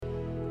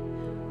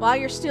While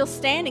you're still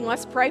standing,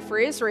 let's pray for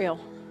Israel.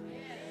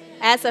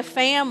 As a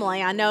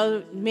family, I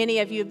know many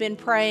of you have been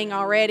praying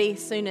already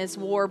as soon as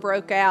war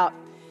broke out.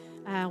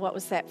 What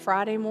was that,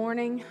 Friday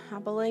morning, I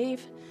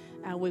believe?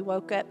 We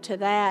woke up to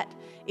that.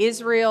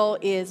 Israel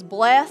is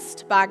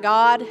blessed by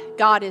God.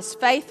 God is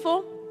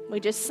faithful. We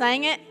just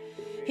sang it.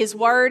 His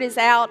word is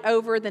out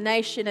over the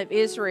nation of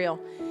Israel,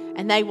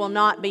 and they will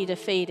not be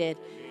defeated.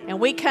 And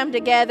we come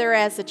together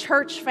as a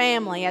church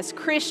family, as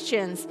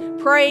Christians,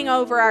 praying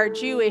over our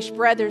Jewish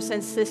brothers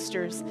and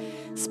sisters,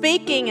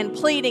 speaking and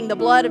pleading the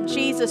blood of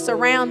Jesus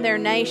around their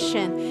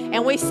nation.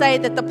 And we say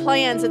that the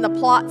plans and the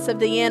plots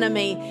of the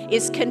enemy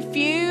is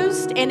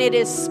confused and it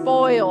is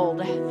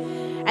spoiled.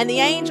 And the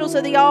angels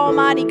of the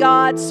Almighty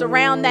God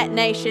surround that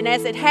nation,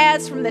 as it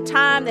has from the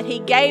time that He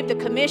gave the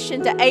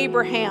commission to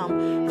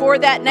Abraham for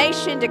that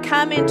nation to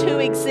come into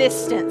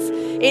existence.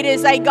 It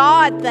is a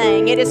God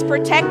thing. It is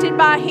protected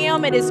by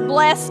Him. It is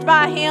blessed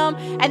by Him.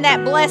 And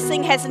that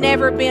blessing has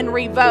never been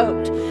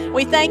revoked.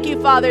 We thank you,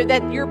 Father,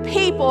 that your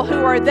people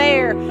who are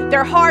there,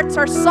 their hearts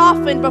are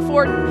softened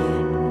before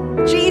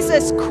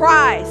Jesus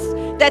Christ,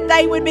 that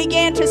they would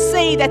begin to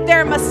see that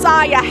their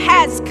Messiah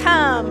has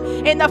come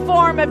in the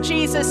form of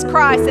Jesus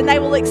Christ, and they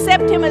will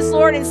accept Him as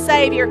Lord and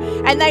Savior,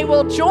 and they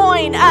will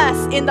join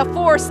us in the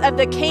force of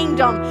the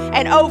kingdom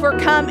and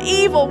overcome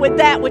evil with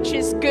that which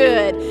is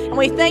good. And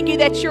we thank you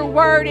that your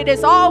word, it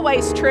is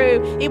always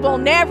true. It will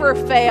never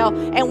fail.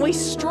 And we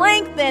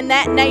strengthen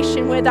that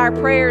nation with our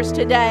prayers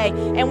today,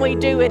 and we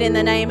do it in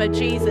the name of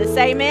Jesus.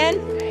 Amen.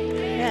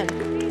 Amen.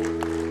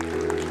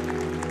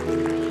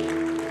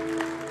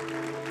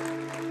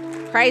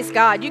 Praise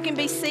God. You can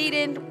be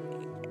seated.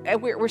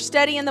 We're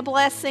studying the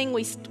blessing.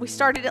 We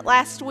started it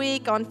last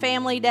week on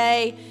Family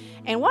Day.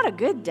 And what a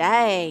good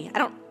day.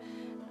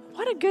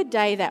 What a good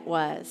day that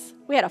was.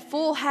 We had a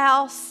full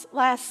house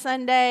last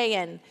Sunday,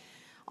 and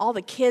all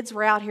the kids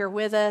were out here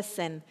with us.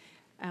 And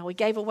we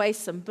gave away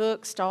some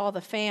books to all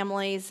the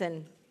families.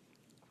 And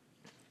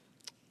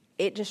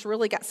it just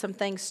really got some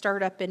things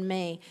stirred up in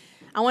me.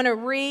 I want to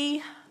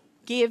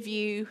re-give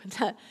you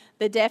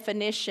the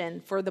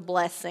definition for the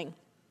blessing.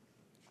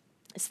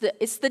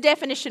 It's the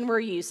definition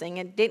we're using.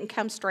 It didn't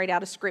come straight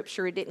out of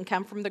Scripture. It didn't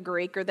come from the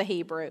Greek or the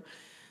Hebrew.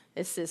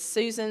 This is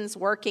Susan's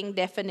working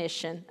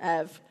definition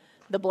of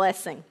the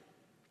blessing.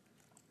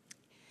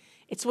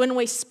 It's when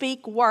we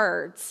speak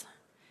words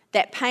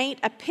that paint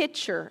a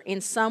picture in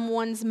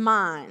someone's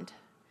mind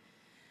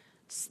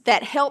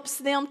that helps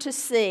them to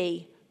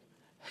see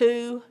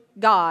who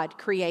God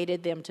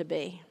created them to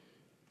be.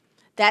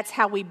 That's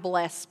how we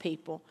bless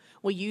people.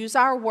 We use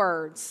our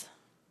words.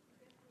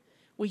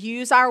 We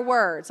use our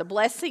words. A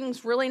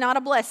blessing's really not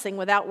a blessing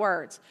without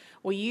words.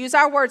 We use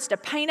our words to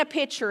paint a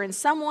picture in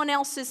someone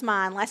else's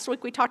mind. Last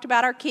week we talked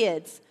about our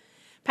kids.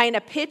 Paint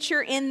a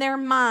picture in their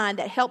mind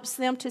that helps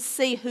them to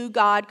see who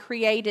God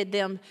created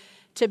them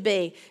to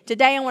be.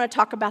 Today I want to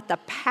talk about the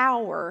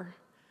power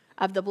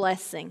of the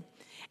blessing.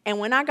 And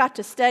when I got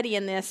to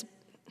studying this,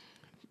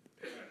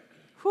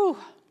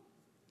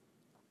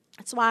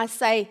 that's why I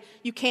say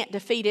you can't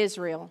defeat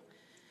Israel.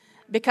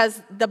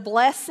 Because the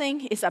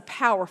blessing is a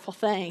powerful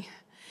thing.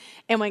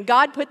 And when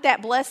God put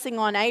that blessing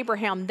on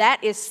Abraham,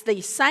 that is the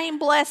same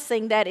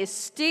blessing that is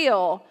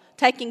still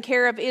taking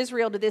care of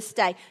Israel to this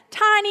day.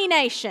 Tiny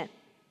nation.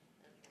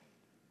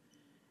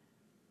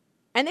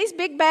 And these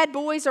big bad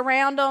boys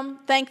around them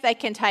think they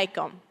can take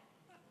them.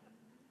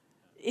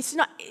 It's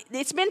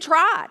been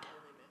tried.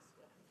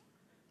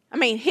 I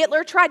mean,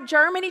 Hitler tried,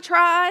 Germany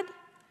tried.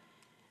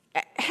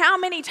 How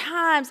many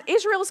times?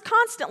 Israel is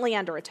constantly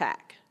under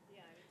attack.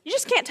 You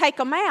just can't take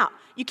them out.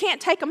 You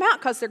can't take them out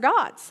because they're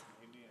God's.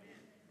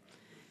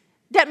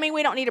 Doesn't mean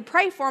we don't need to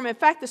pray for them. In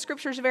fact, the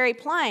Scripture is very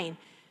plain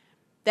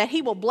that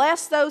He will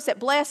bless those that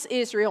bless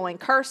Israel and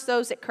curse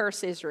those that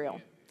curse Israel.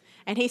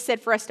 And He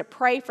said for us to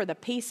pray for the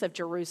peace of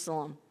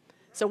Jerusalem.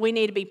 So we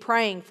need to be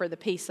praying for the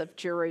peace of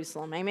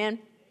Jerusalem. Amen?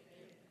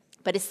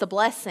 But it's the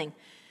blessing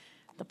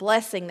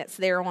that's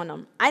there on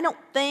them. I don't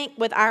think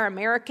with our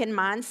American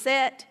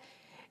mindset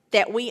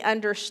that we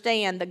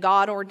understand the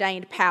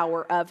God-ordained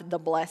power of the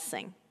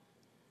blessing.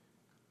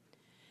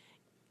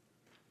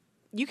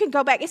 You can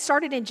go back. It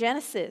started in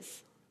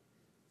Genesis.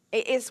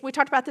 We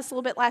talked about this a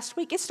little bit last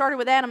week. It started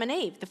with Adam and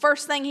Eve. The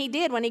first thing He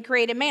did when He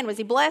created man was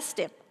He blessed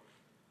him.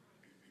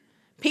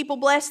 People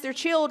blessed their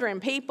children.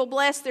 People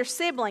blessed their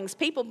siblings.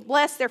 People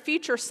blessed their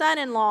future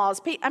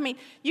son-in-laws.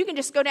 You can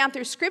just go down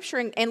through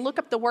Scripture and look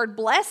up the word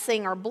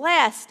blessing or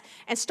blessed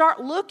and start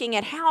looking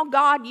at how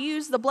God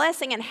used the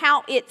blessing and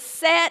how it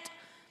set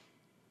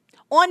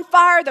on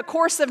fire the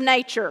course of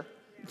nature,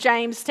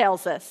 James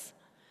tells us.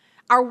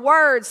 Our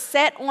words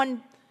set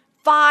on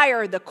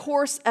fire the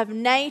course of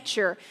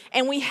nature,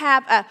 and we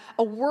have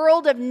a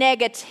world of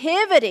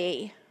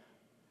negativity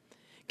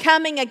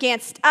coming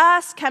against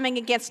us, coming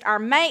against our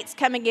mates,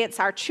 coming against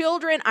our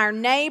children, our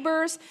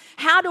neighbors.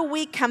 How do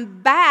we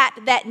combat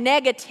that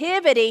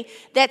negativity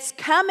that's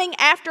coming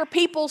after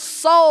people's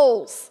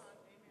souls?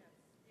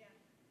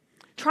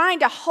 Trying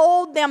to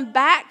hold them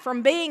back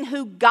from being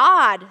who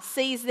God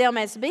sees them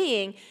as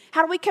being.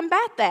 How do we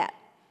combat that?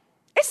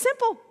 It's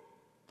simple.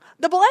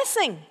 The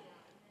blessing.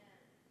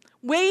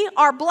 We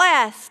are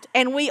blessed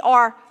and we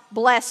are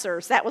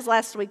blessers. That was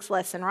last week's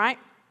lesson, right?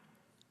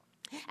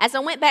 As I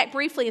went back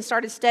briefly and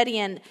started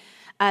studying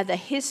the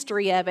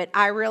history of it,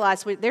 I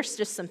realized there's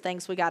just some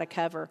things we got to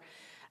cover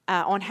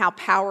on how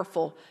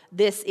powerful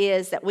this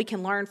is that we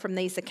can learn from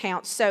these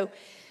accounts. So,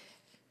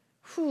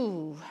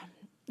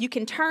 you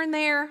can turn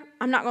there.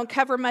 I'm not going to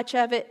cover much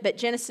of it, but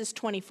Genesis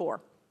 24.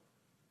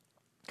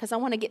 Because I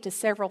want to get to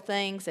several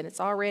things, and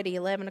it's already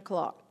 11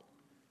 o'clock.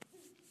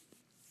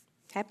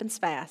 Happens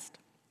fast.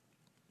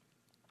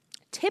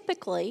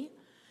 Typically,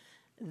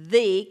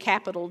 the,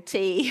 capital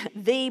T,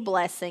 the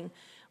blessing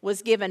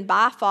was given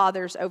by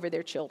fathers over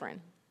their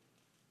children.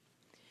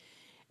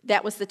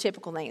 That was the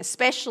typical thing,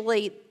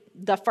 especially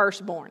the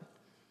firstborn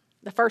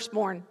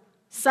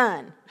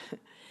son.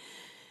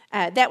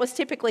 That was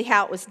typically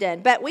how it was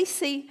done. But we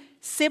see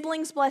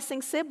siblings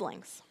blessing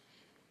siblings.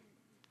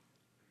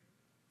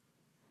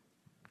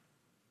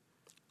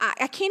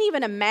 I can't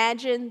even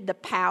imagine the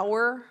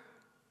power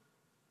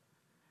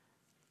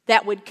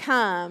that would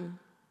come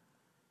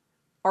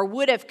or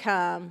would have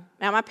come.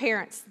 Now, my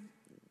parents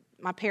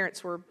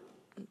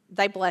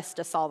they blessed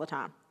us all the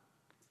time.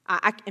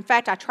 In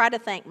fact, I try to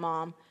think,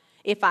 Mom,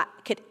 if I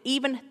could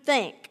even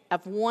think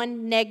of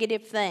one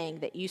negative thing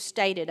that you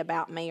stated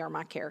about me or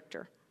my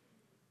character.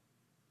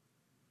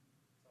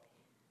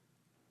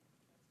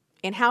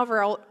 And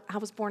however old, I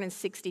was born in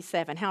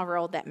 1967, however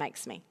old that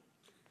makes me.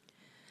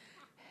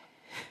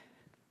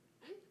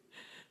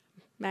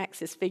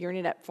 Max is figuring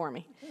it up for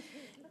me.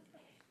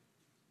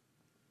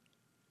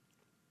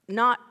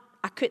 I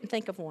couldn't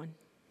think of one.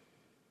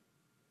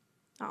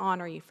 I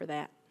honor you for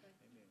that.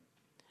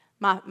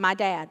 My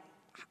dad,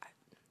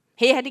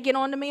 he had to get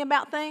on to me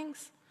about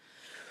things.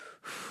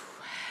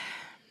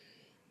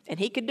 And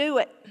he could do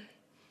it.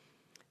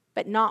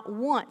 But not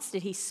once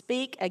did he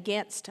speak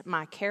against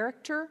my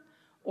character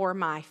or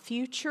my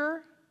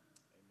future.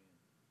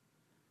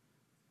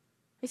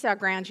 He said, I'll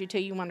ground you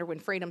till you wonder when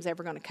freedom's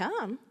ever going to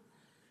come.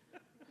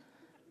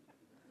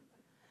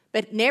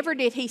 But never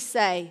did he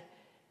say,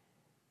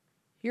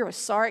 you're a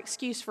sorry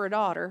excuse for a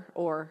daughter,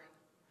 or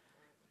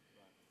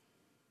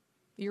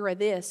you're a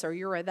this, or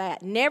you're a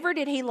that. Never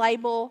did he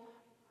label,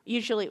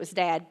 usually it was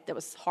Dad that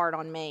was hard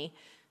on me.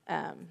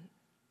 I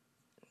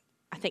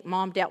think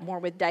Mom dealt more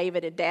with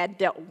David and Dad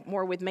dealt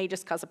more with me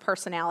just because of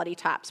personality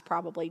types.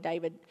 Probably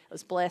David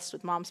was blessed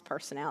with Mom's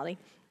personality.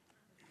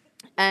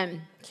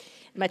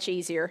 Much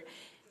easier.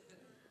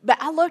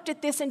 But I looked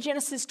at this in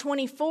Genesis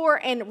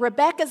 24, and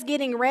Rebekah's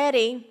getting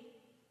ready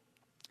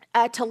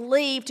to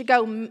leave to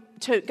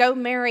go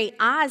marry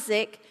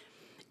Isaac,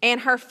 and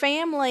her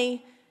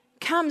family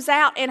comes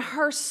out and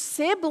her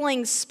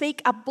siblings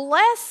speak a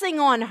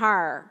blessing on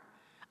her.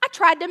 I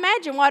tried to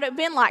imagine what it would have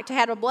been like to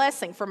have a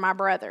blessing for my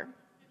brother,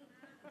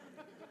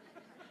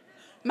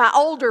 my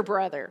older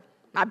brother,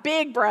 my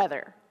big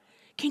brother.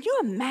 Can you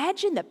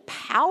imagine the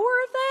power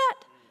of that?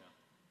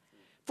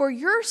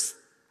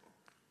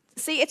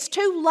 See, it's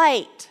too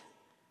late.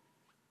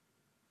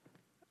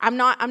 I'm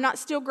not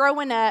still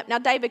growing up. Now,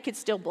 David could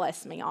still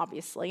bless me,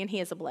 obviously, and he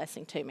is a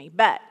blessing to me.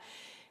 But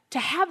to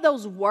have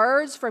those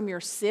words from your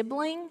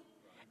sibling,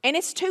 and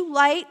it's too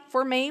late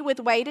for me with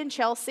Wade and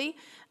Chelsea.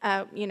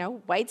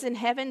 Wade's in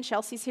heaven,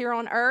 Chelsea's here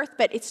on earth.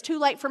 But it's too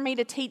late for me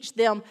to teach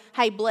them,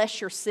 hey,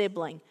 bless your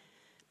sibling.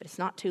 But it's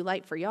not too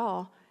late for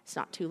y'all. It's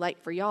not too late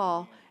for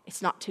y'all.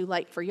 It's not too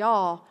late for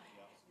y'all.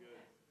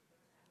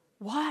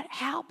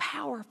 How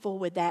powerful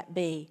would that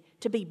be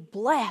to be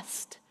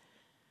blessed?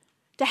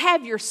 To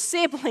have your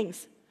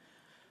siblings.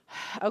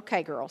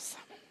 Okay, girls.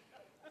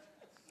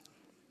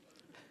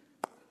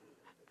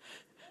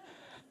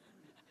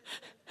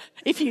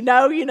 If you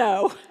know, you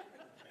know.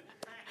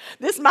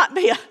 This might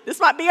be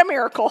a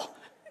miracle.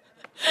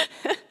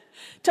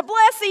 To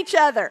bless each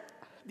other.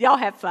 Y'all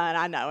have fun,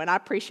 I know, and I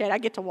appreciate it. I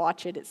get to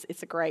watch it.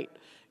 It's a great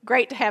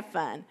to have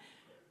fun.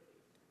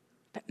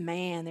 But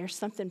man, there's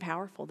something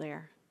powerful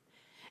there.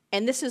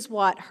 And this is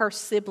what her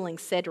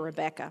siblings said to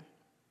Rebekah.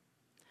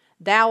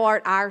 Thou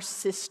art our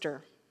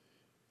sister.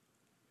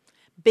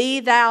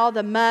 Be thou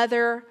the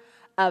mother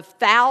of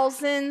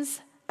thousands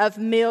of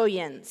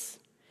millions,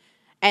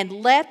 and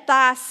let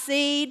thy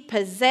seed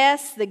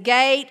possess the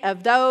gate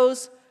of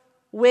those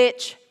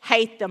which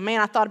hate them. Man,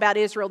 I thought about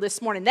Israel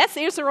this morning. That's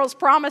Israel's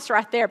promise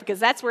right there,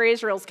 because that's where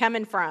Israel's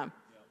coming from.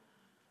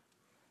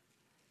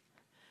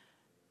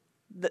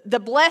 The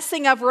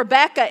blessing of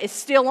Rebekah is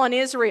still on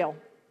Israel.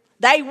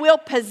 They will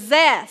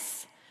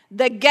possess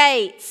the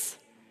gates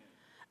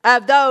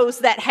of those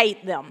that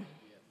hate them.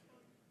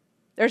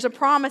 There's a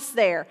promise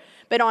there.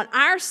 But on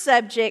our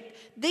subject,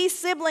 these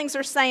siblings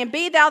are saying,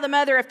 be thou the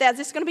mother of thousands.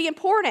 This is going to be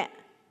important.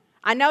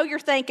 I know you're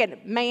thinking,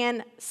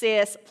 man,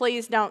 sis,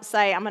 please don't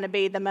say I'm going to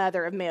be the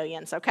mother of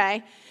millions,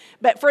 okay?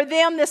 But for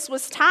them, this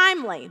was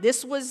timely.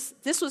 This was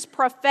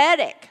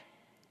prophetic.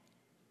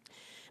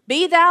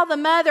 Be thou the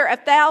mother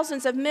of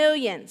thousands of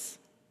millions.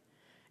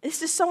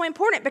 This is so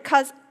important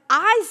because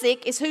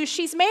Isaac is who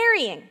she's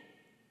marrying.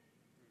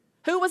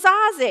 Who was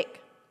Isaac?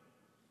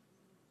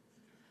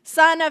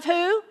 Son of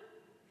who?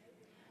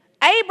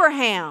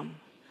 Abraham.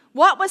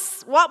 What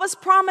was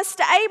promised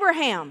to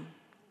Abraham?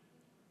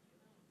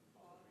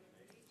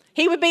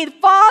 He would be the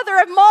father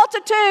of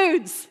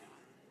multitudes.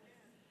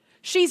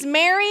 She's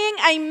marrying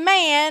a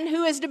man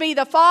who is to be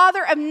the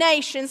father of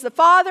nations, the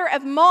father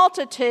of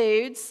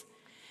multitudes,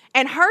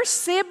 and her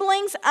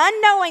siblings,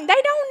 unknowing,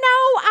 they don't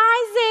know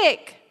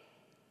Isaac.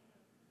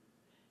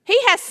 He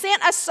has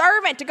sent a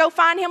servant to go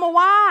find him a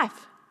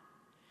wife.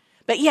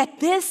 But yet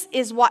this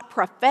is what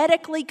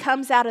prophetically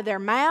comes out of their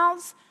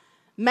mouths.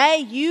 May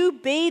you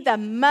be the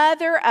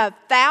mother of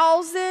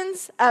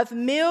thousands of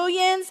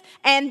millions,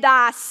 and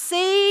thy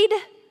seed,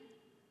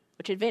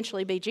 which would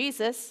eventually be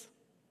Jesus,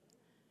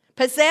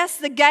 possess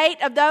the gate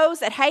of those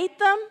that hate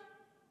them.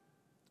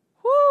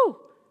 Whoo!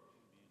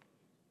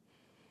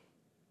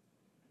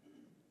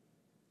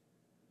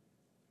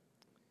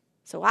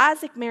 So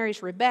Isaac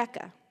marries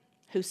Rebekah,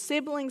 whose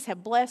siblings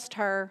have blessed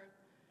her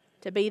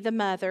to be the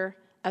mother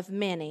of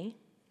many.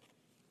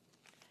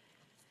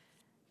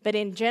 But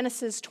in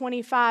Genesis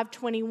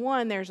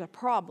 25:21, there's a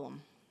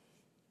problem.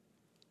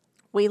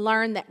 We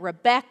learn that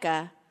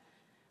Rebekah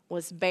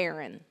was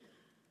barren.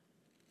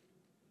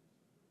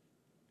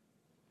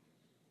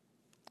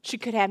 She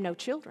could have no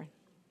children.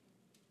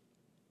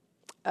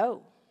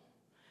 Oh.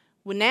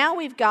 Well, now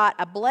we've got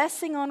a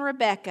blessing on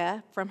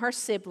Rebekah from her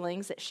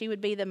siblings that she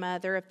would be the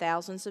mother of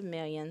thousands of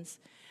millions.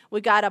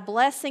 We got a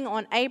blessing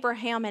on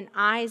Abraham and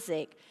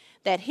Isaac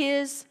that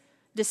his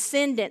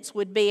descendants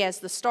would be as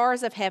the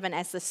stars of heaven,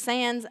 as the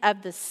sands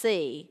of the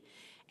sea.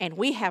 And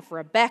we have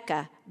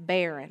Rebekah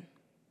barren.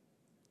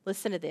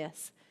 Listen to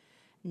this.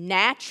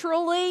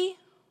 Naturally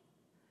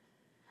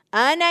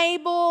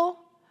unable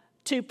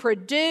to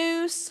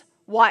produce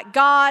what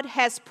God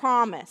has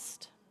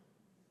promised.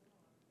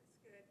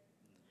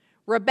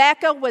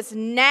 Rebekah was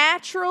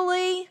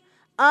naturally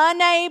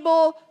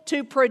unable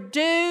to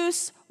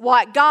produce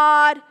what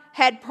God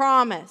had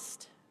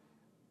promised.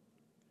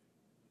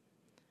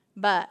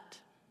 But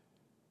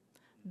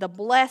the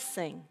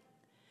blessing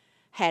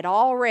had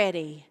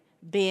already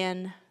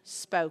been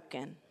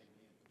spoken.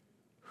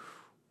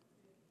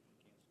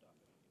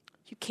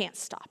 You can't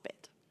stop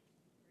it.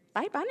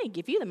 Babe, I need to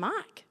give you the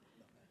mic.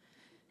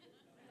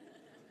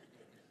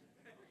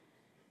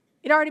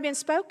 It had already been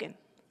spoken.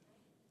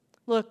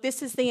 Look,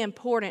 this is the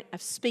importance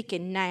of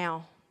speaking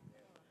now.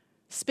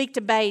 Speak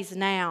to Baze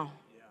now.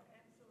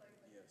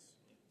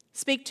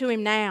 Speak to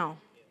him now.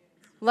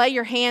 Lay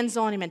your hands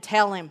on him and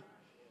tell him,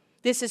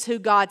 this is who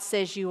God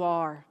says you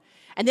are.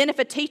 And then if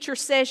a teacher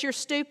says you're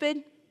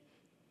stupid,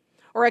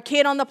 or a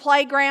kid on the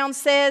playground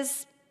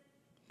says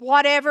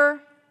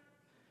whatever,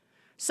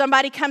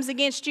 somebody comes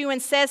against you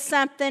and says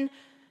something,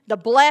 the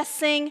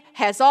blessing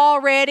has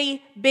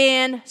already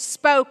been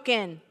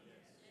spoken.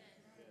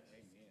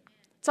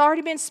 It's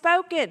already been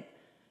spoken.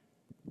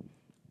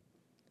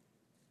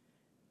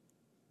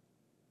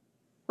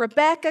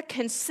 Rebekah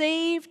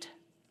conceived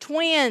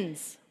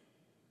twins.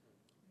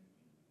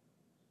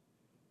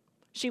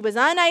 She was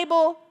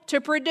unable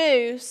to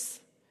produce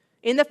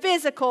in the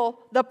physical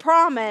the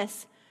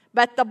promise,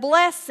 but the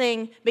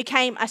blessing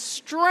became a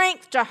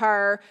strength to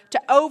her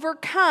to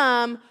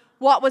overcome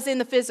what was in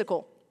the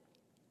physical.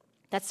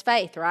 That's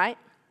faith, right?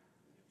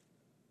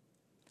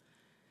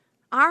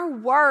 Our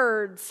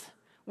words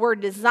were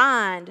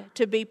designed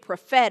to be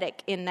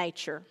prophetic in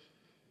nature.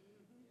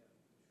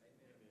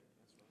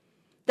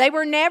 They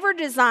were never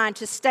designed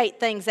to state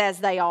things as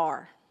they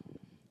are.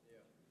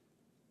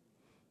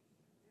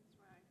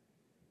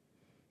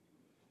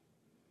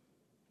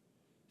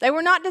 They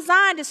were not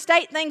designed to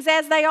state things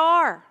as they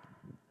are.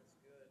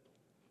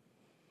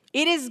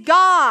 It is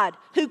God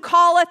who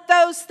calleth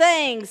those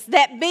things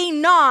that be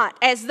not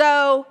as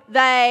though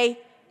they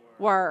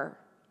were.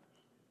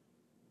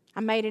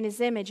 I'm made in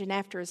His image and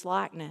after His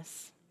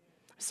likeness.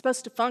 I'm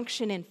supposed to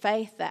function in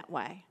faith that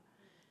way.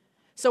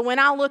 So when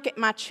I look at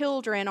my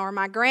children or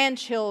my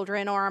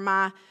grandchildren or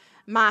my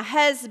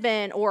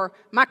husband or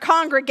my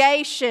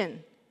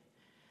congregation,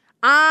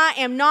 I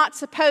am not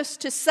supposed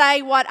to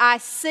say what I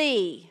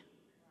see.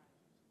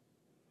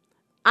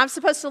 I'm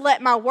supposed to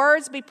let my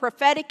words be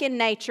prophetic in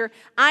nature.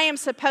 I am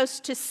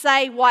supposed to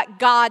say what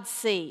God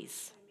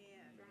sees.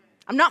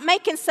 I'm not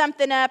making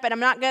something up, and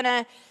I'm not going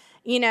to,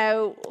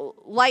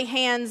 lay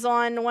hands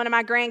on one of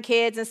my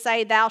grandkids and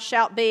say, thou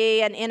shalt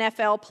be an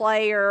NFL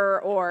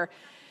player, or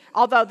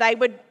although they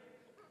would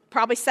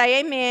probably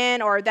say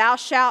amen, or thou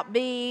shalt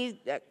be,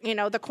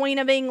 the Queen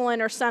of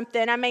England or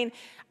something. I mean,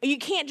 you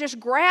can't just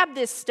grab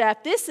this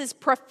stuff. This is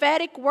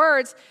prophetic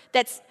words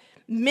that's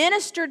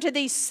ministered to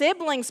these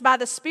siblings by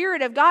the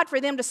Spirit of God for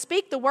them to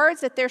speak the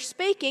words that they're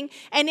speaking.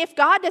 And if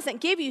God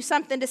doesn't give you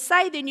something to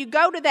say, then you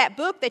go to that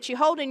book that you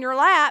hold in your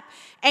lap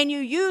and you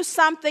use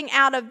something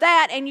out of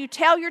that and you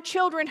tell your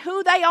children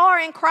who they are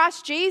in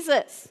Christ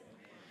Jesus.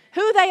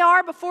 Who they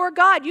are before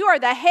God. You are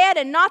the head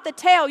and not the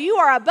tail. You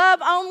are above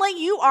only.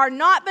 You are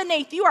not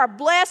beneath. You are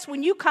blessed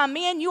when you come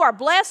in. You are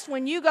blessed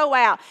when you go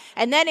out.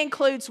 And that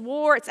includes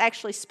war. It's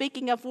actually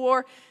speaking of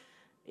war.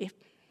 If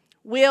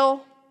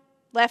Will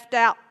left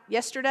out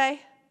yesterday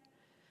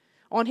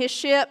on his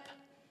ship,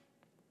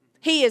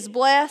 he is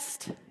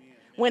blessed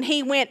when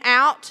he went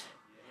out,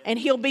 and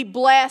he'll be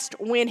blessed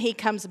when he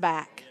comes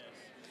back.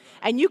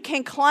 And you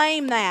can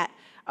claim that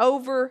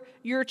over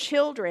your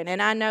children.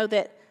 And I know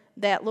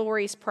that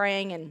Lori's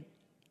praying, and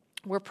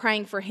we're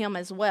praying for him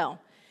as well.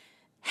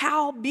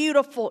 How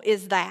beautiful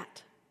is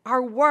that?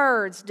 Our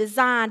words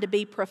designed to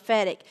be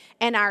prophetic.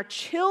 And our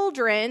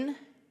children,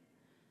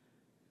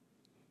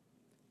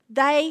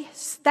 they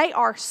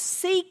are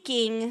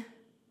seeking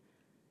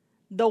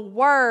the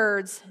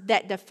words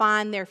that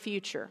define their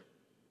future.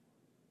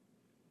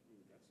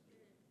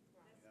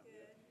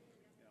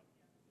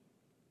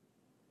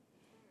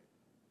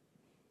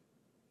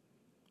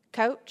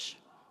 Coach,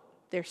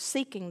 they're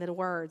seeking the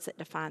words that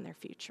define their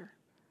future.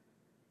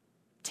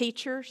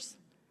 Teachers,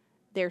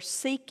 they're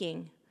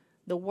seeking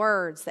the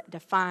words that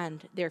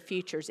define their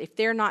futures. If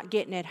they're not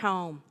getting it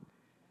home,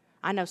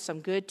 I know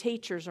some good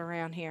teachers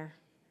around here.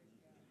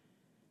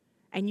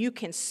 And you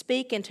can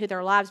speak into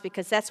their lives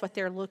because that's what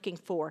they're looking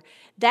for.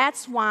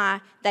 That's why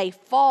they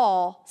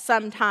fall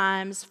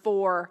sometimes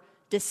for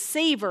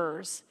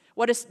deceivers.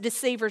 What do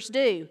deceivers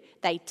do?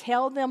 They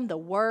tell them the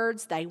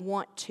words they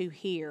want to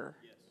hear.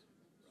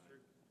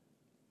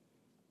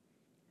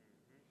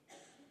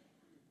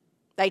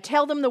 They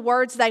tell them the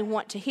words they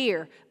want to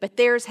hear, but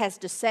theirs has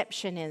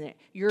deception in it.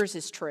 Yours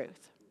is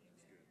truth.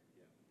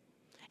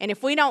 And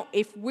if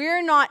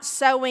we're not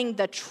sowing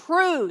the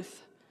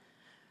truth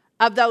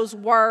of those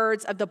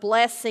words, of the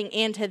blessing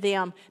into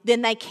them,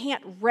 then they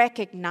can't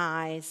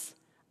recognize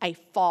a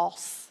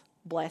false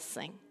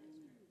blessing.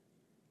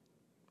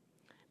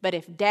 But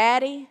if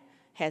Daddy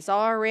has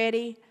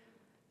already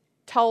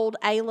told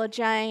Ayla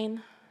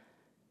Jane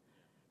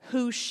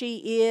who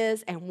she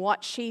is and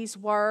what she's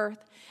worth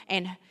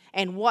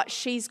and what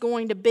she's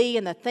going to be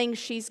and the things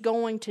she's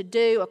going to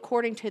do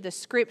according to the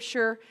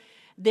Scripture,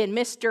 then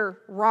Mr.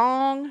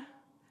 Wrong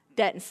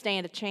doesn't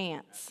stand a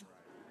chance.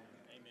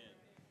 Amen.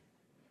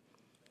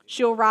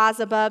 She'll rise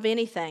above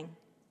anything.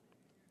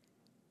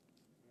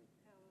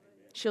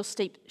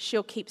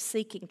 She'll keep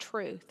seeking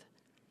truth.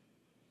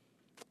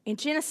 In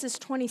Genesis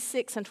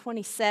 26 and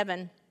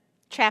 27,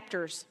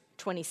 chapters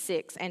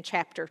 26 and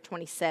chapter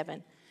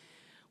 27,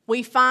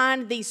 we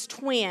find these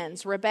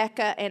twins,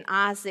 Rebekah and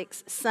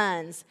Isaac's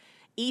sons,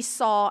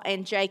 Esau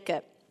and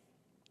Jacob,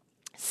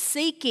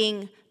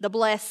 seeking the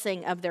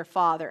blessing of their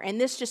father. And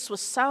this just was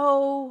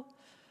so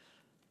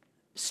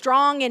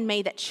strong in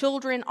me that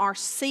children are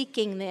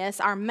seeking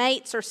this, our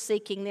mates are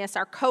seeking this,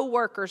 our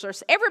co-workers are,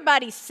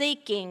 everybody's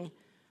seeking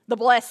the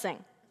blessing.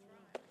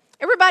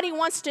 Everybody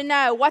wants to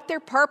know what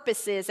their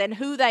purpose is and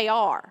who they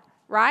are,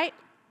 right?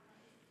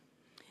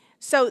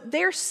 So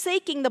they're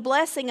seeking the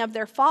blessing of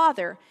their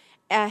father,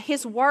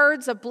 his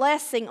words of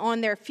blessing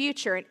on their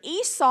future. And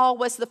Esau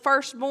was the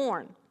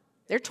firstborn.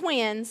 They're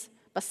twins,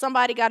 but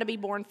somebody got to be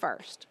born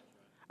first.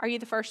 Are you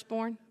the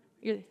firstborn?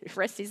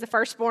 He's the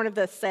firstborn of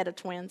the set of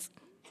twins.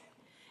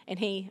 And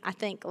he, I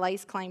think,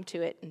 lays claim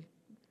to it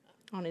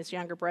on his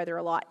younger brother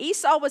a lot.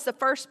 Esau was the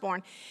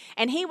firstborn,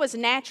 and he was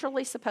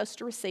naturally supposed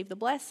to receive the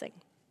blessing.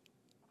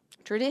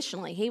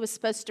 Traditionally, he was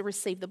supposed to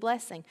receive the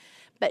blessing.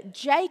 But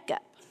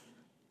Jacob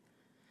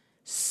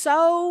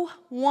so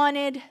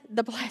wanted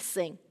the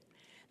blessing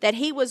that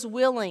he was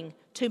willing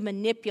to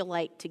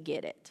manipulate to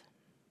get it.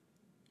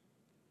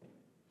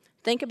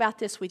 Think about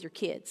this with your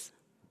kids.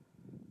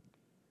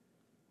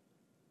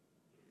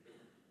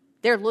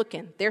 They're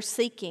looking, they're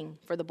seeking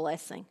for the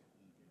blessing.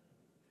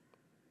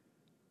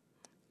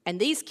 And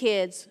these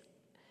kids,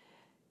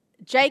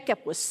 Jacob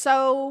was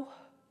so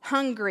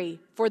hungry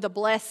for the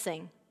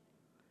blessing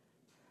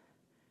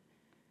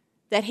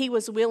that he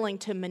was willing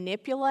to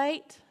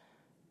manipulate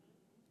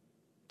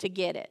to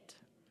get it.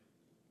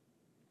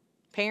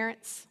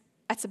 Parents,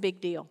 that's a big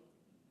deal.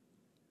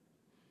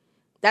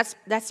 That's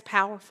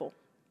powerful.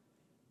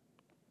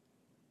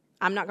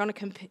 I'm not going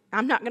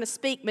to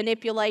speak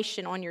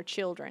manipulation on your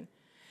children.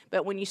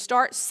 But when you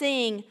start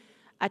seeing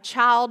a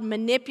child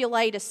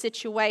manipulate a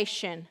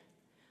situation,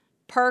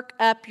 perk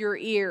up your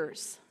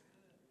ears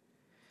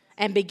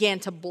and begin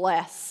to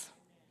bless.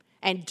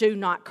 And do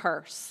not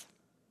curse.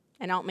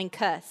 And I don't mean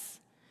cuss.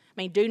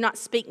 I mean, do not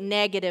speak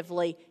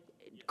negatively.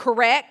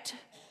 Correct?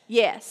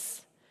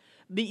 Yes.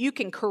 But you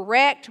can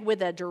correct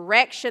with a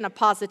direction of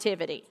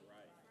positivity.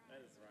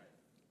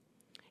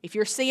 If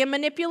you're seeing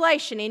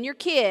manipulation in your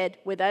kid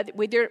with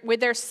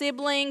their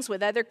siblings,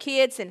 with other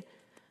kids, and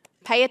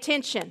pay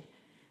attention.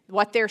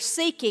 What they're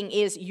seeking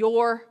is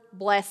your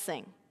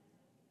blessing.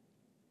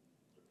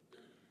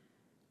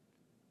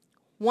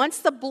 Once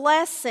the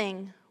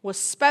blessing was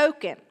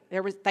spoken,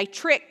 they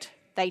tricked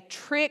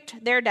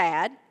their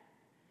dad.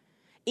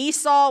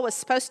 Esau was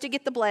supposed to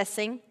get the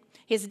blessing.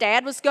 His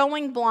dad was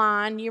going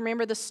blind. You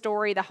remember the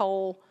story,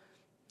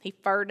 he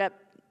furred up,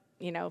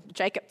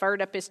 Jacob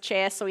furred up his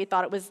chest, so he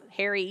thought it was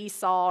hairy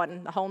Esau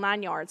and the whole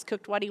 9 yards.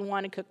 Cooked what he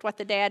wanted, cooked what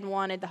the dad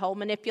wanted, the whole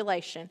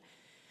manipulation.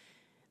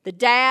 The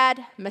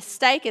dad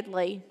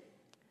mistakenly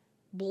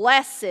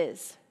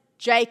blesses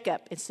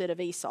Jacob instead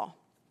of Esau.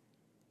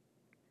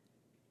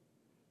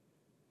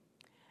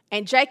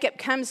 And Jacob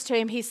comes to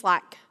him, he's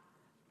like,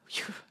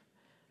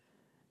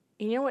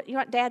 You know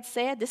what Dad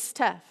said? This is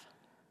tough.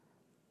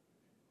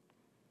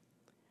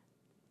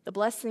 The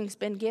blessing's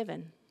been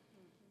given.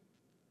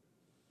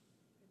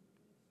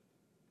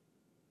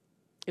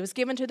 It was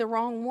given to the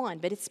wrong one,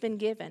 but it's been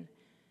given.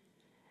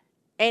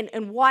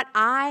 And what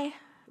I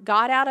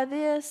got out of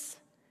this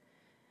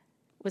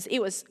was it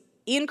was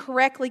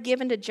incorrectly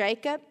given to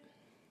Jacob,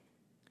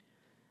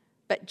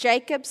 but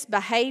Jacob's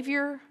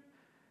behavior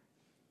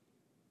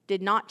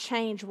did not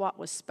change what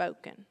was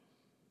spoken.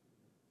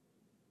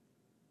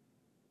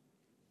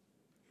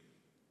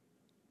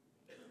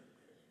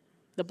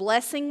 The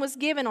blessing was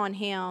given on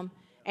him,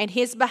 and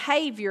his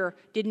behavior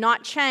did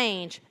not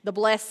change the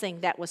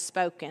blessing that was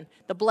spoken.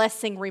 The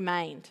blessing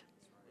remained.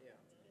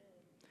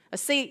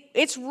 See,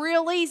 it's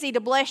real easy to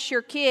bless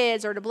your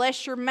kids or to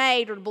bless your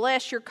mate or to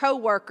bless your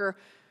coworker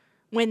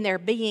when they're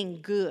being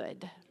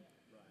good.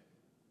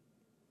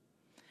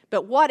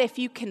 But what if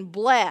you can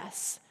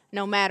bless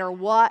no matter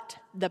what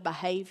the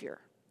behavior?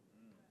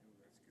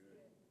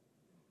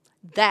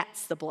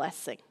 That's the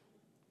blessing.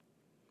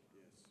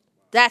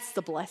 That's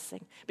the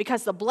blessing.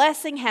 Because the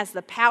blessing has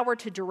the power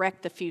to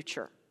direct the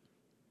future.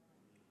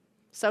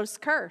 So does the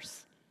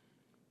curse.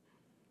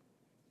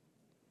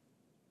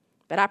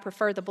 But I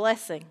prefer the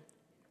blessing.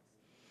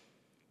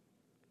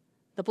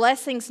 The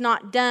blessing's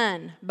not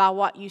done by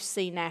what you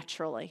see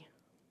naturally.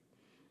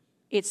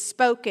 It's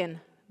spoken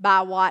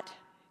by what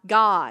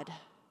God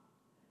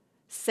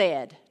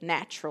said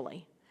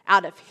naturally,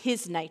 out of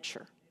His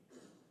nature.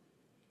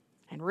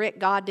 And Rick,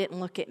 God didn't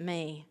look at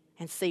me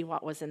and see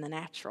what was in the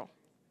natural.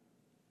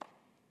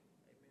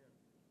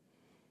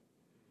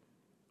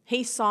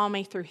 He saw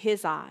me through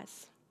His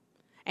eyes.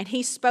 And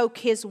He spoke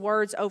His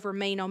words over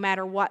me no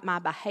matter what my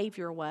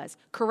behavior was.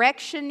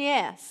 Correction,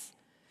 yes,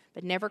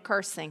 but never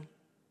cursing.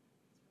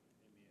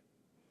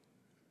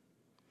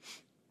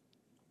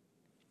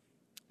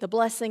 The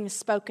blessing is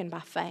spoken by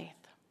faith.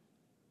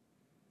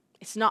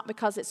 It's not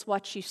because it's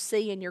what you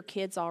see in your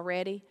kids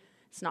already.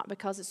 It's not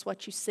because it's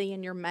what you see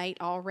in your mate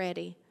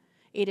already.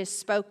 It is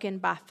spoken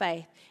by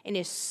faith. And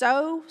is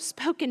so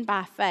spoken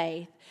by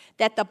faith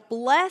that the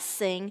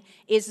blessing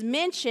is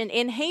mentioned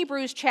in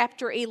Hebrews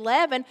chapter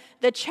 11,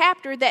 the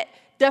chapter that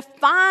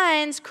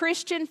defines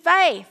Christian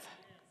faith.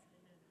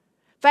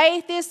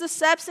 Faith is the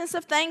substance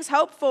of things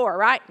hoped for,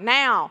 right?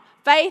 Now,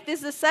 faith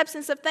is the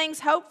substance of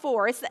things hoped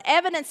for. It's the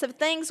evidence of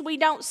things we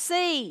don't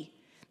see,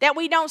 that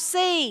we don't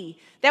see,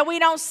 that we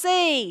don't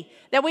see,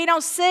 that we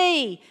don't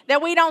see,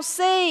 that we don't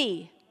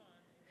see.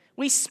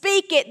 We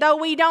speak it though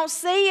we don't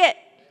see it.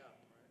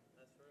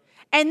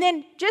 And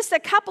then just a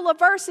couple of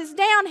verses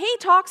down, he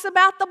talks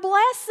about the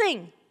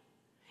blessing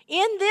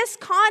in this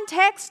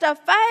context of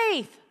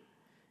faith.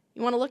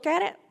 You want to look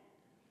at it?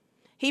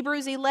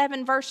 Hebrews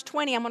 11, verse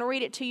 20. I'm going to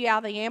read it to you out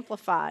of the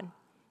Amplified.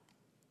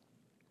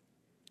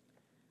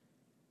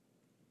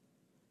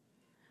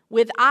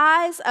 With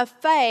eyes of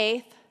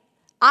faith,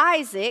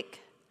 Isaac,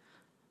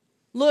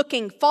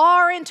 looking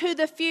far into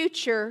the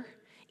future,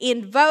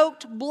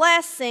 invoked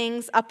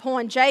blessings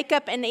upon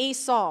Jacob and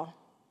Esau.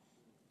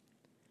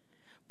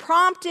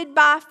 Prompted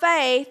by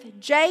faith,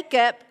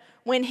 Jacob,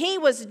 when he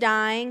was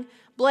dying,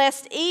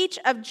 blessed each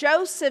of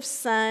Joseph's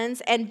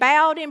sons and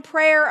bowed in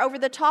prayer over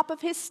the top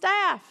of his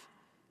staff.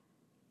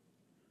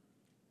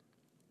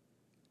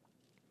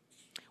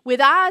 With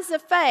eyes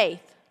of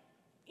faith,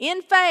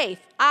 in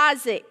faith,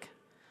 Isaac,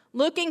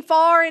 looking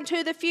far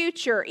into the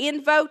future,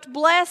 invoked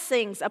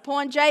blessings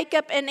upon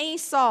Jacob and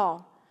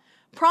Esau.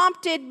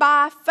 Prompted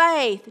by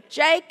faith,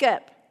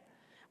 Jacob,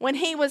 when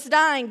he was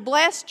dying,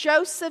 blessed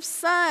Joseph's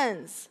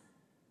sons.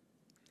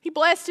 He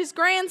blessed his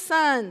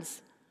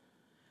grandsons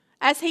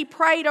as he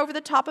prayed over the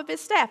top of his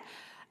staff.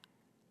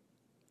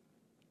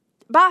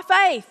 By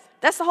faith.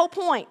 That's the whole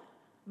point.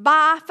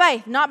 By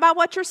faith. Not by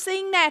what you're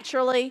seeing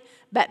naturally,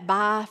 but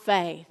by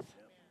faith.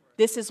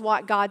 This is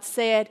what God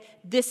said.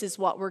 This is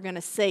what we're going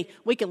to see.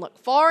 We can look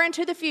far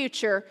into the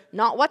future,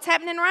 not what's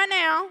happening right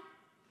now.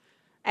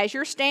 As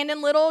you're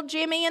standing little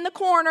Jimmy in the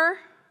corner,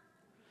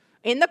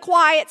 in the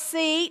quiet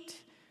seat,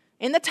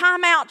 in the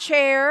timeout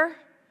chair,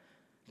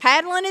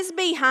 paddling his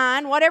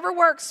behind, whatever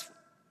works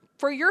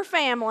for your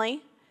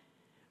family.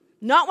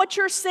 Not what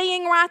you're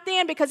seeing right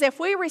then, because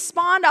if we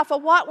respond off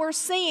of what we're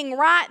seeing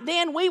right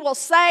then, we will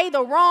say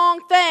the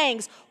wrong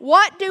things.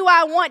 What do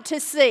I want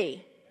to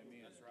see?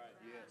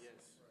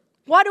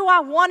 What do I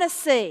want to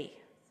see?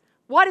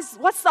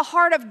 What's the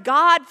heart of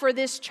God for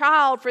this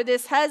child, for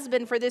this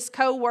husband, for this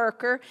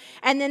coworker?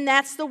 And then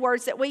that's the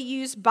words that we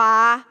use,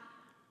 by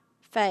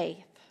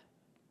faith.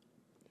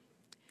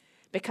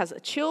 Because the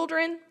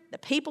children, the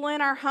people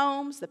in our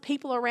homes, the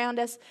people around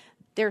us,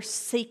 they're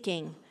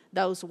seeking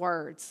those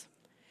words.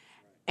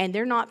 And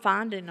they're not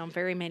finding them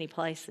very many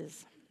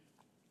places.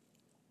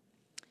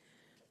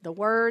 The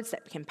words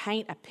that can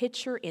paint a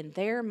picture in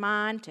their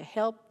mind to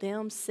help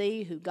them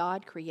see who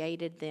God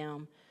created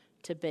them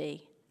to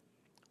be.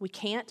 We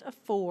can't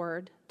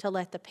afford to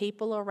let the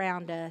people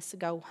around us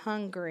go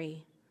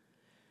hungry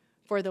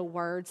for the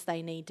words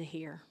they need to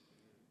hear.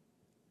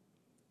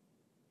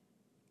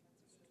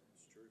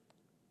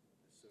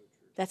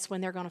 That's when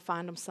they're going to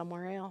find them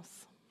somewhere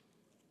else.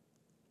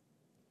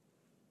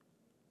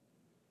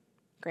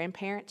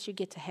 Grandparents, you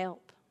get to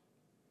help.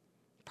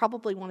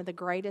 Probably one of the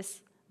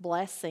greatest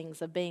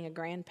blessings of being a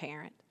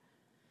grandparent.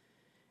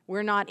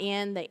 We're not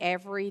in the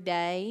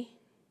everyday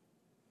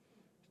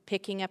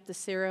picking up the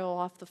cereal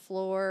off the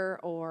floor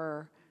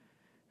or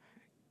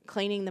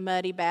cleaning the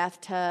muddy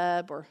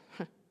bathtub or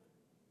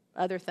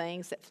other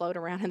things that float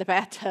around in the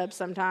bathtub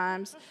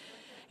sometimes.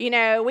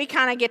 We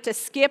kind of get to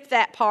skip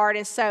that part,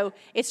 and so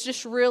it's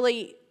just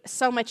really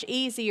so much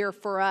easier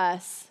for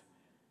us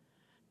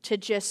to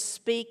just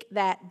speak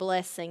that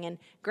blessing. And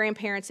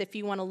grandparents, if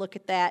you want to look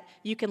at that,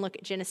 you can look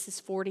at Genesis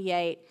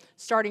 48,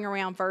 starting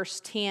around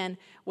verse 10,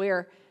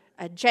 where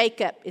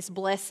Jacob is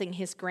blessing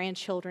his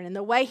grandchildren. And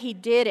the way he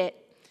did it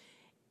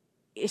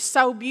is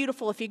so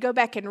beautiful. If you go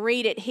back and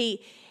read it, he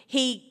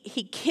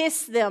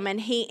kissed them and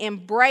he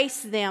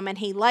embraced them and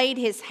he laid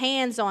his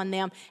hands on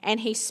them and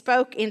he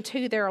spoke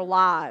into their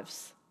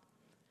lives.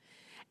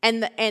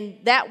 And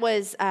that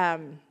was,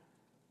 I'm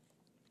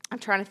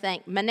trying to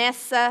think,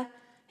 Manasseh,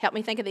 help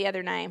me think of the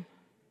other name.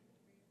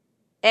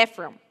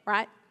 Ephraim,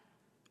 right?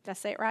 Did I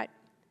say it right?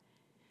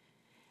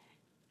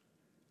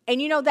 And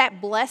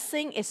that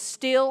blessing is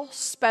still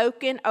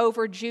spoken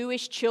over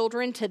Jewish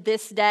children to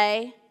this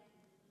day.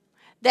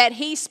 That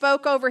he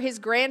spoke over his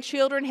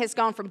grandchildren has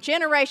gone from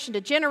generation to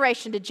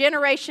generation to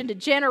generation to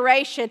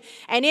generation,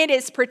 and it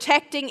is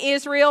protecting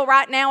Israel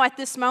right now at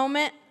this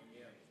moment.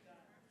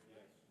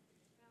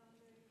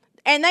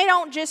 And they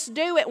don't just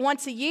do it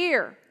once a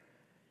year.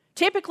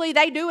 Typically,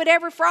 they do it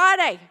every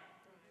Friday.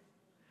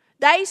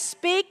 They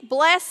speak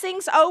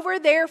blessings over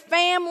their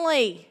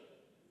family.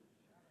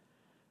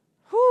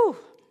 Whew.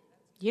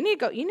 You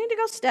need to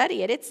go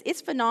study it.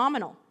 It's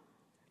phenomenal.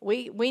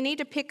 We need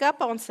to pick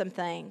up on some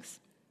things.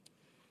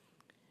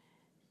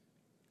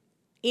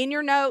 In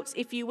your notes,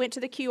 if you went to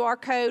the QR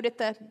code at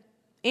the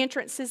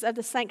entrances of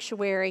the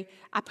sanctuary,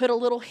 I put a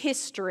little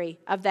history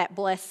of that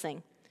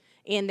blessing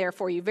in there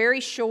for you. Very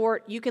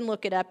short. You can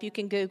look it up. You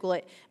can Google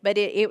it. But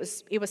it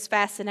was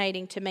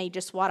fascinating to me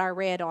just what I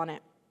read on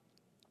it.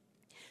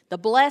 The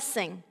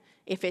blessing,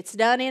 if it's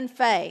done in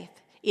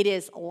faith, it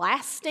is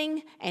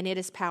lasting and it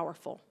is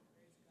powerful.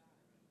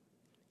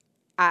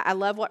 I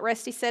love what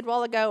Rusty said a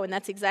while ago, and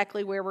that's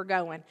exactly where we're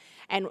going.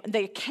 And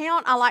the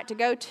account I like to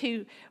go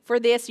to for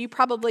this, you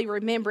probably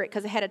remember it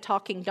because it had a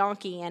talking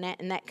donkey in it,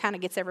 and that kind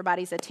of gets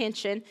everybody's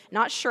attention.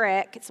 Not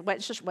Shrek. It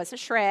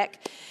wasn't Shrek.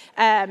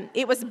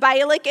 It was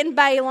Balak and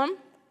Balaam.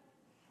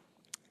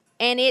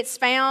 And it's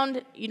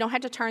found, you don't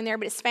have to turn there,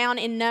 but it's found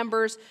in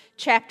Numbers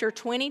chapter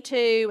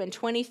 22 and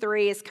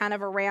 23 is kind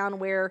of around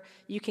where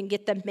you can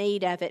get the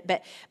meat of it.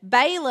 But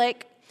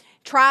Balak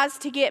tries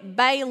to get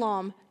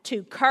Balaam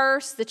to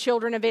curse the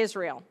children of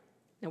Israel.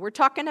 Now we're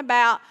talking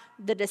about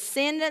the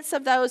descendants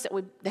of those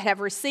that have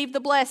received the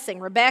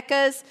blessing.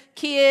 Rebekah's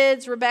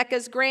kids,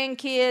 Rebekah's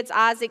grandkids,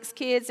 Isaac's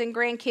kids and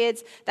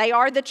grandkids. They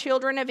are the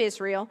children of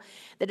Israel,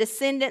 the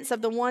descendants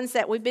of the ones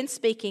that we've been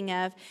speaking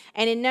of.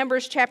 And in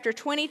Numbers chapter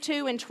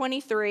 22 and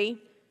 23,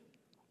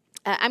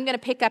 I'm going to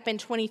pick up in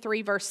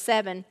 23 verse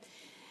 7.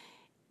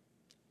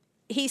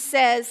 He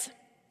says,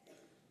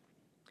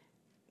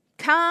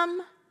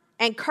 "Come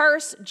and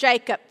curse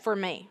Jacob for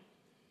me.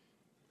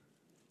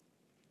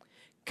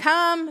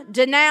 Come,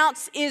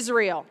 denounce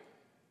Israel.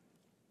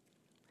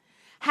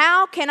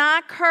 How can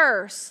I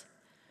curse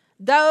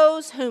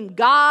those whom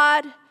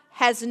God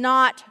has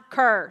not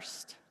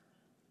cursed?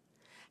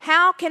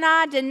 How can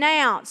I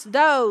denounce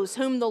those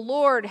whom the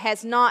Lord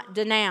has not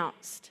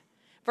denounced?"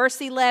 Verse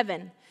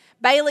 11,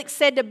 Balak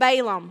said to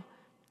Balaam,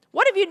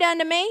 "What have you done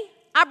to me?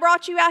 I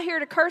brought you out here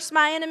to curse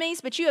my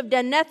enemies, but you have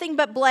done nothing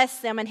but bless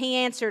them." And he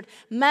answered,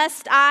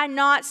 "Must I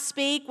not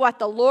speak what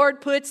the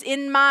Lord puts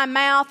in my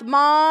mouth?"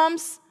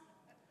 Moms,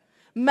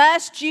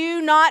 must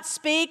you not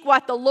speak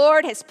what the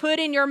Lord has put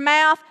in your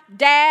mouth?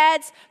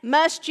 Dads,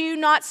 must you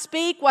not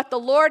speak what the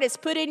Lord has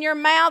put in your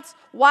mouths?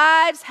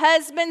 Wives,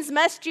 husbands,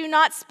 must you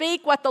not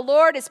speak what the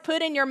Lord has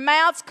put in your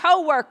mouths?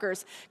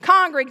 Co-workers,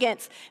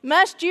 congregants,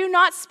 must you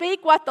not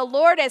speak what the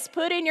Lord has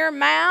put in your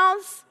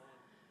mouths?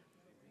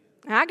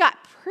 I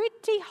got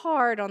pretty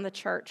hard on the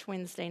church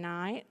Wednesday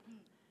night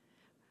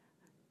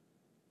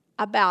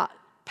about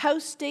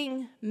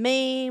posting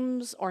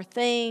memes or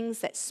things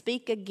that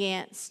speak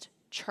against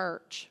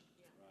church.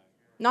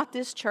 Not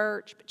this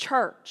church, but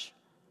church.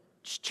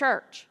 Just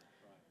church.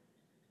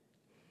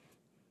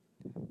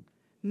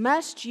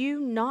 Must you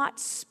not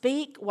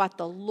speak what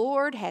the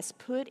Lord has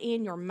put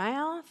in your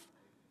mouth?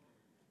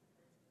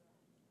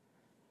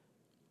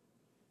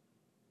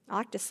 I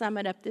like to sum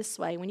it up this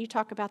way. When you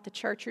talk about the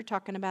church, you're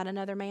talking about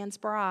another man's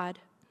bride.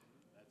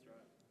 That's right.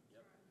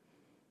 Yep.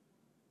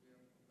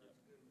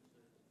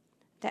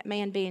 That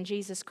man being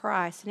Jesus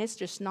Christ. And it's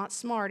just not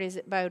smart, is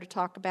it, Bo, to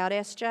talk about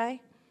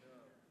SJ?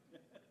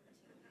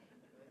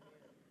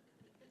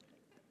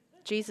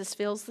 Jesus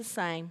feels the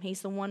same.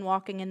 He's the one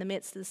walking in the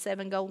midst of the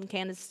 7 golden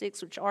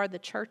candlesticks, which are the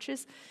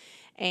churches.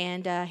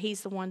 And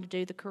he's the one to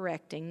do the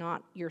correcting,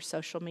 not your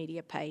social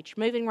media page.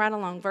 Moving right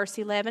along, verse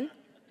 11.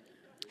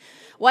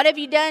 "What have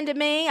you done to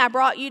me? I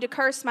brought you to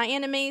curse my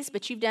enemies,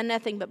 but you've done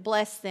nothing but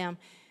bless them."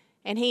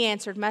 And he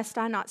answered, must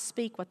I not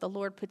speak what the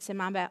Lord puts in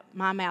my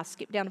mouth?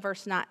 Skip down to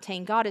verse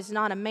 19. God is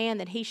not a man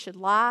that he should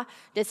lie.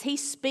 Does he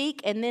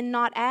speak and then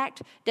not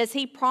act? Does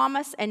he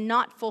promise and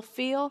not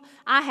fulfill?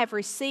 I have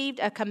received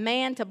a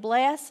command to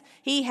bless.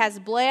 He has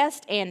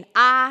blessed, and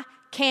I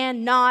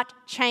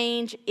cannot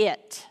change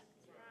it.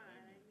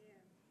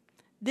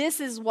 This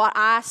is what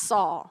I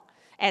saw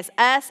as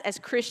us as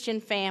Christian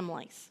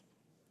families.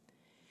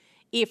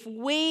 If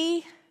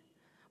we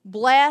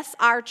bless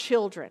our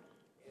children,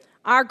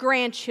 our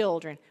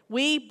grandchildren,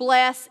 we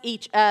bless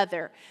each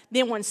other,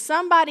 then when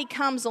somebody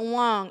comes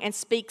along and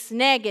speaks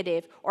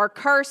negative or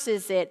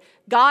curses it,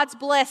 God's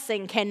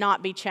blessing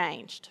cannot be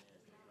changed.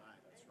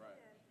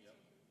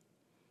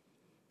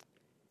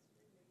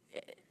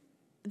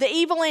 The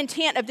evil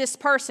intent of this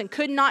person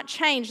could not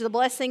change the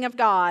blessing of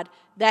God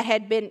that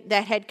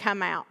had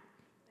come out.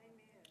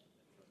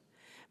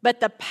 But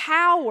the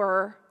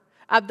power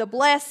of the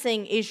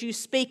blessing is you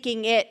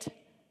speaking it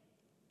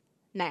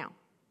now.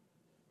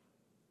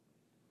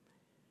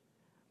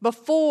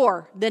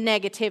 Before the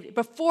negativity,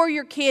 before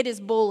your kid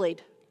is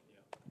bullied,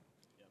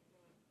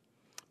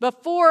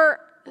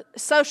 before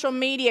social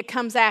media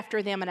comes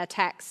after them and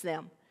attacks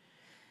them.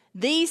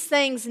 These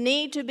things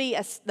need to be,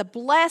 the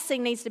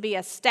blessing needs to be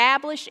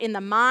established in the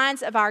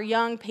minds of our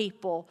young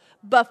people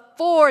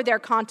before they're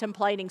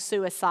contemplating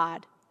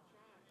suicide.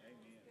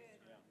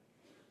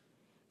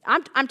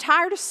 I'm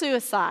tired of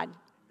suicide.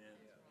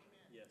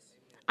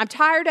 I'm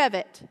tired of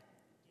it.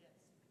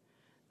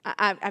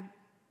 I've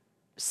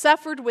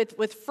suffered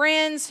with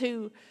friends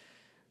who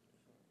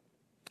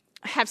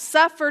have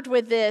suffered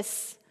with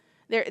this,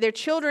 their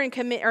children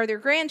commit, or their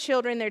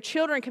grandchildren, their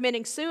children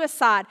committing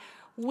suicide.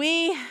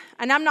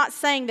 And I'm not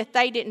saying that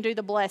they didn't do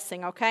the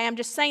blessing, okay? I'm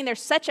just saying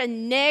there's such a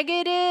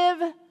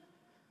negative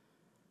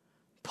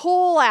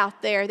pull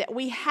out there that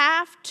we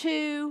have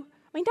to,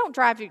 don't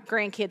drive your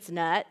grandkids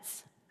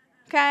nuts,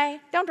 okay?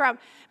 Don't drive.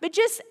 But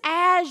just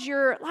as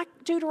you're, like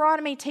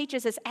Deuteronomy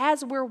teaches us,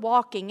 as we're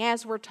walking,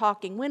 as we're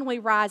talking, when we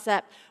rise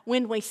up,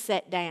 when we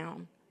sit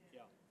down,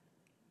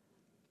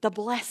 the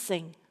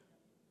blessing.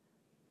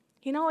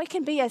 It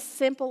can be as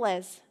simple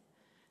as,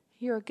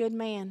 you're a good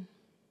man.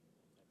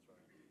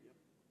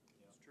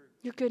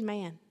 You're a good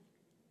man.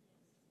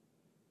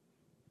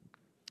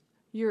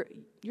 You're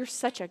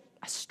such a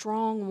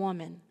strong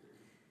woman.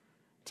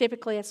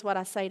 Typically, that's what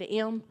I say to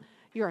Em.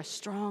 You're a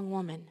strong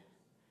woman.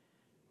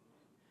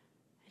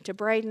 To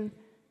Braden,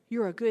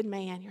 you're a good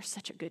man. You're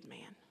such a good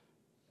man.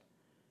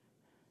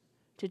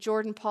 To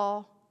Jordan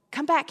Paul,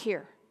 come back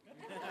here.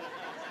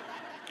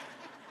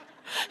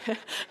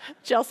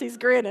 Chelsea's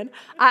grinning.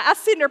 I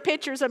send her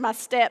pictures of my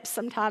steps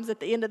sometimes at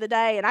the end of the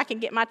day, and I can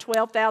get my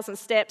 12,000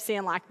 steps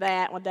in like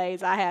that on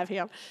days I have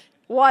him.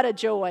 What a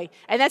joy.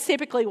 And that's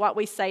typically what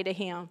we say to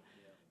him.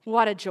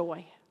 What a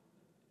joy.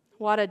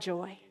 What a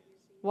joy.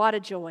 What a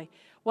joy.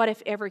 What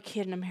if every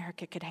kid in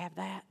America could have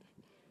that?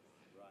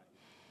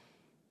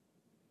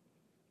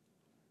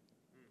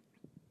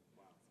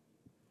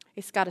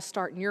 It's got to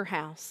start in your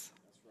house.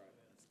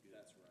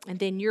 And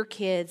then your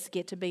kids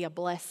get to be a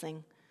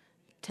blessing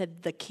to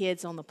the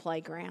kids on the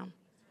playground.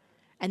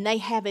 And they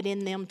have it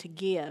in them to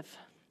give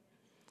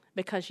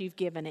because you've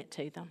given it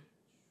to them.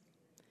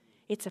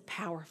 It's a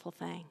powerful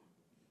thing.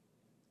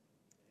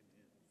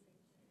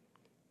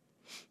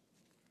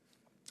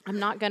 I'm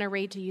not going to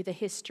read to you the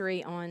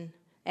history on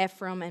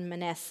Ephraim and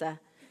Manasseh,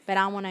 but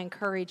I want to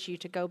encourage you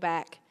to go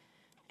back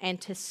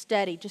and to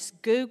study.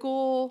 Just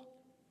Google,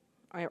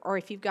 or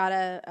if you've got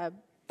a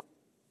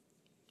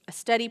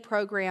study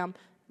program,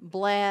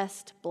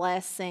 blessed,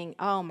 blessing.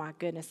 Oh my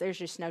goodness, there's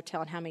just no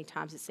telling how many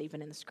times it's even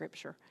in the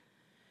Scripture.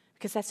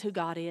 Because that's who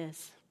God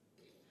is.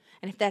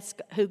 And if that's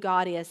who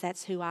God is,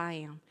 that's who I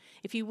am.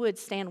 If you would,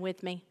 stand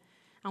with me.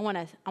 I want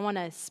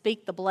to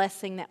speak the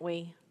blessing that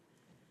we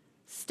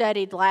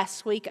studied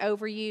last week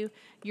over you.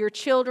 Your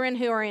children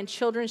who are in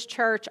children's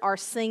church are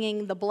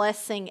singing the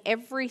blessing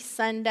every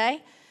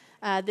Sunday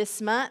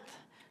this month.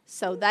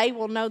 So they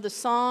will know the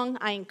song.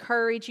 I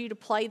encourage you to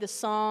play the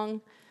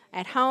song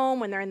at home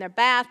when they're in their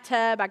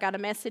bathtub. I got a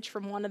message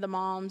from one of the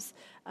moms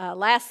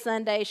last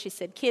Sunday. She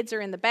said, kids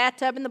are in the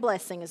bathtub and the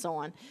blessing is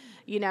on.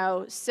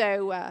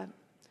 So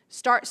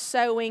start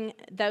sowing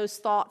those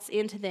thoughts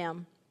into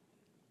them.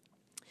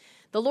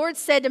 The Lord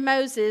said to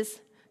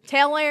Moses,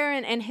 tell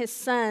Aaron and his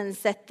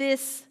sons that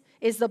this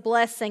is the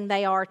blessing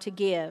they are to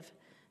give,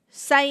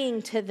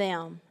 saying to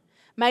them,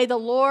 may the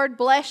Lord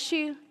bless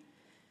you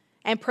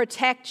and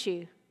protect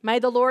you. May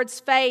the Lord's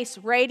face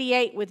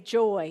radiate with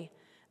joy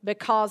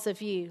because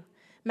of you.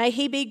 May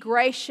he be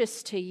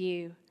gracious to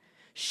you,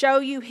 show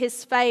you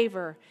his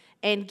favor,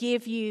 and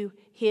give you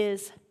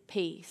his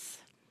peace.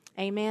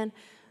 Amen.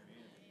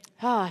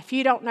 If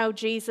you don't know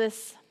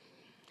Jesus,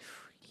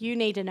 you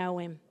need to know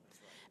him,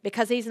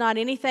 because he's not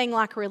anything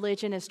like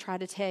religion has tried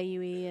to tell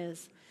you he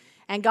is.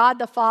 And God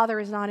the Father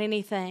is not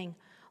anything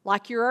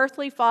like your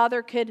earthly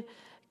father could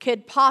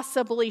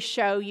possibly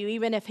show you,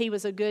 even if he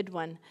was a good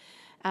one.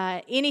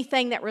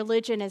 Anything that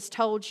religion has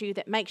told you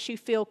that makes you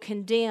feel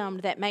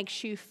condemned, that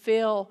makes you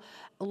feel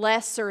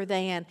lesser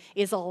than,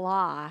 is a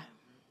lie.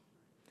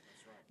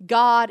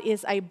 God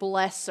is a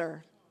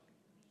blesser.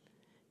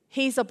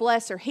 He's a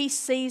blesser. He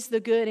sees the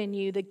good in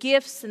you, the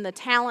gifts and the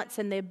talents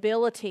and the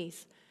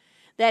abilities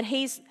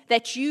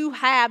that you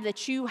have,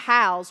 that you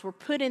house, were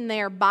put in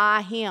there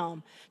by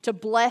Him to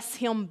bless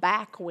Him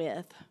back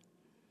with.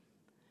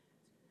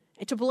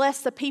 And to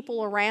bless the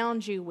people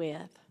around you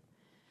with.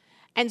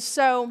 And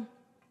so,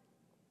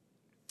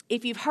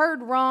 if you've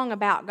heard wrong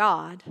about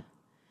God,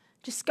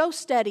 just go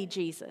study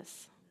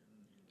Jesus.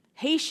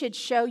 He should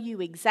show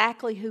you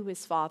exactly who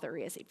His Father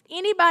is. If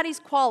anybody's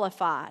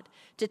qualified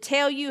to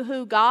tell you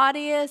who God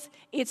is,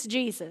 it's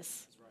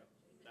Jesus.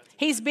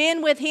 He's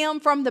been with Him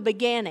from the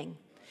beginning.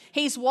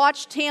 He's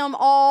watched Him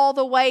all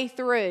the way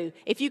through.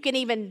 If you can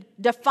even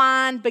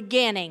define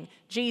beginning,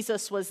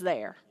 Jesus was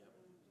there.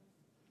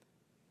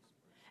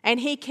 And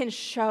He can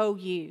show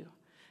you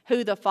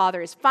who the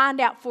Father is. Find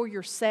out for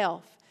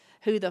yourself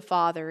who the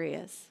Father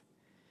is.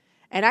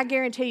 And I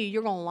guarantee you,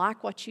 you're going to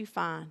like what you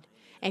find.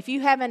 And if you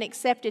haven't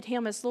accepted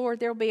Him as Lord,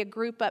 there will be a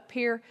group up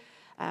here,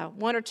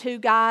 one or two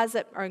guys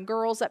and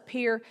girls up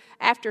here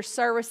after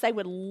service. They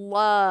would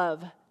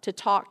love to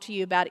talk to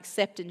you about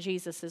accepting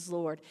Jesus as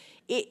Lord.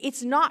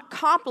 It's not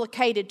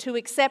complicated to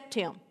accept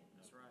Him.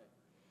 That's right.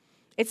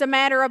 It's a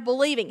matter of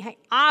believing. Hey,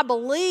 I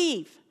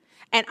believe.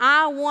 And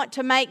I want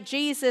to make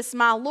Jesus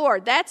my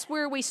Lord. That's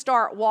where we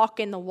start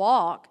walking the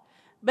walk.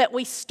 But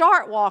we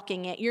start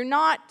walking it. You're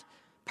not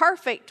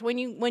perfect when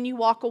you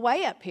walk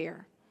away up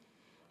here.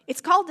 It's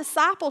called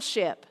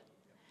discipleship.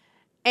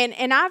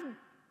 And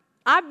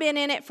I've been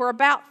in it for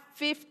about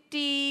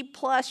 50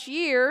 plus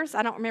years.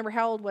 I don't remember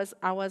how old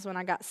I was when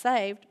I got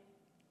saved.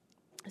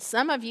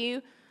 Some of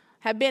you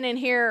have been in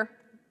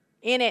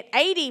it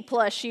 80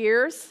 plus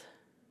years.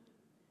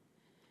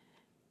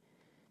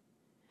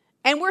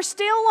 And we're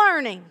still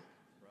learning.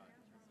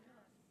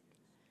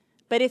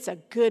 But it's a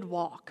good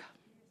walk.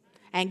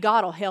 And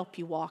God will help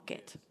you walk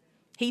it.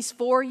 He's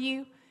for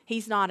you.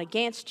 He's not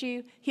against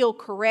you. He'll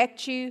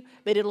correct you,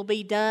 but it'll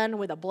be done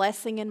with a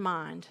blessing in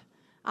mind.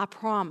 I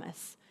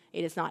promise.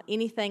 It is not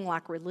anything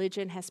like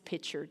religion has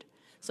pictured.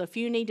 So if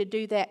you need to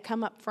do that,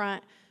 come up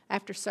front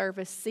after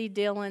service. See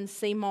Dylan,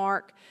 see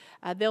Mark.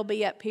 They'll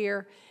be up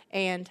here,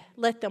 and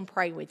let them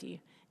pray with you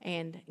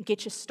and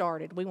get you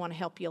started. We want to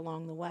help you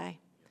along the way.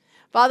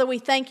 Father, we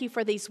thank you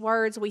for these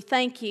words. We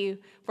thank you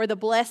for the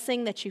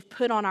blessing that you've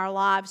put on our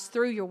lives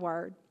through your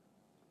word.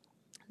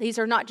 These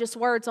are not just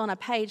words on a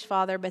page,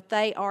 Father, but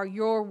they are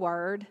your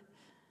word.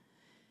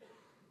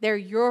 They're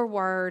your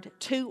word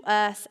to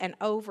us and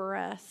over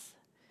us.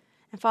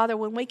 And Father,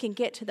 when we can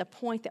get to the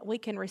point that we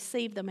can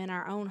receive them in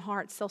our own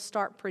hearts, they'll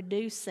start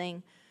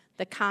producing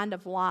the kind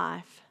of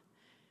life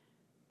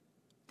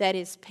that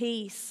is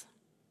peace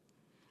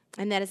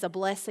and that is a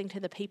blessing to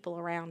the people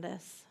around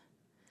us.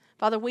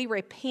 Father, we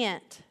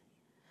repent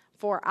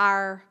for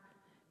our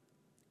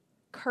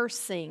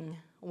cursing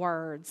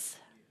words.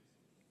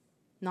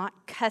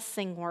 Not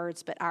cussing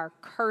words, but our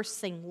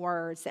cursing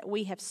words that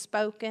we have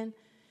spoken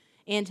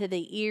into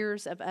the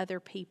ears of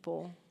other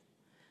people.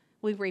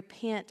 We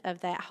repent of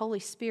that. Holy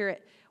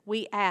Spirit,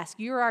 we ask,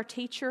 you're our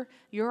teacher,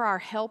 you're our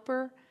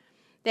helper,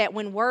 that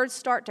when words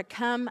start to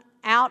come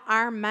out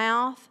our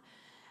mouth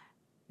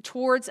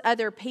towards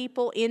other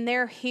people in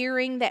their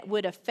hearing that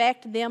would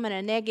affect them in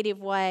a negative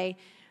way,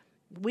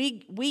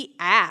 we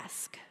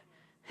ask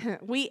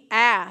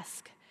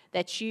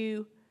that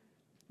you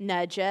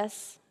nudge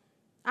us.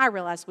 I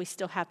realize we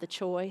still have the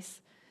choice.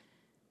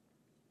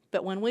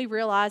 But when we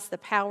realize the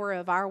power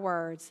of our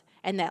words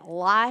and that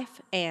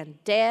life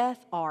and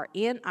death are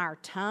in our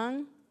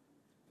tongue,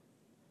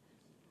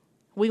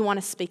 we want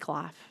to speak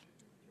life.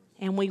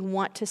 And we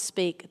want to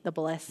speak the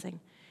blessing.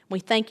 We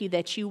thank you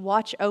that you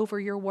watch over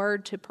your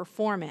word to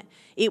perform it.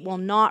 It will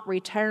not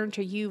return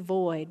to you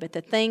void, but the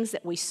things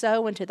that we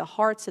sow into the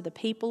hearts of the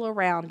people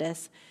around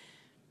us,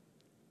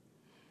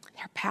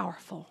 they're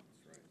powerful.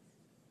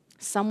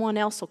 Someone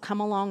else will come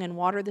along and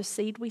water the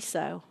seed we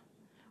sow,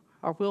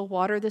 or we'll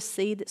water the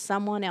seed that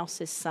someone else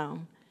has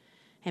sown,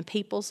 and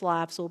people's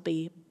lives will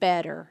be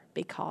better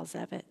because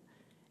of it.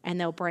 And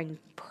they'll bring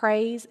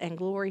praise and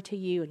glory to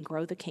you and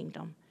grow the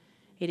kingdom.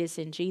 It is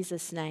in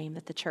Jesus' name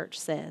that the church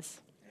says,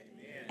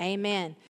 Amen. Amen.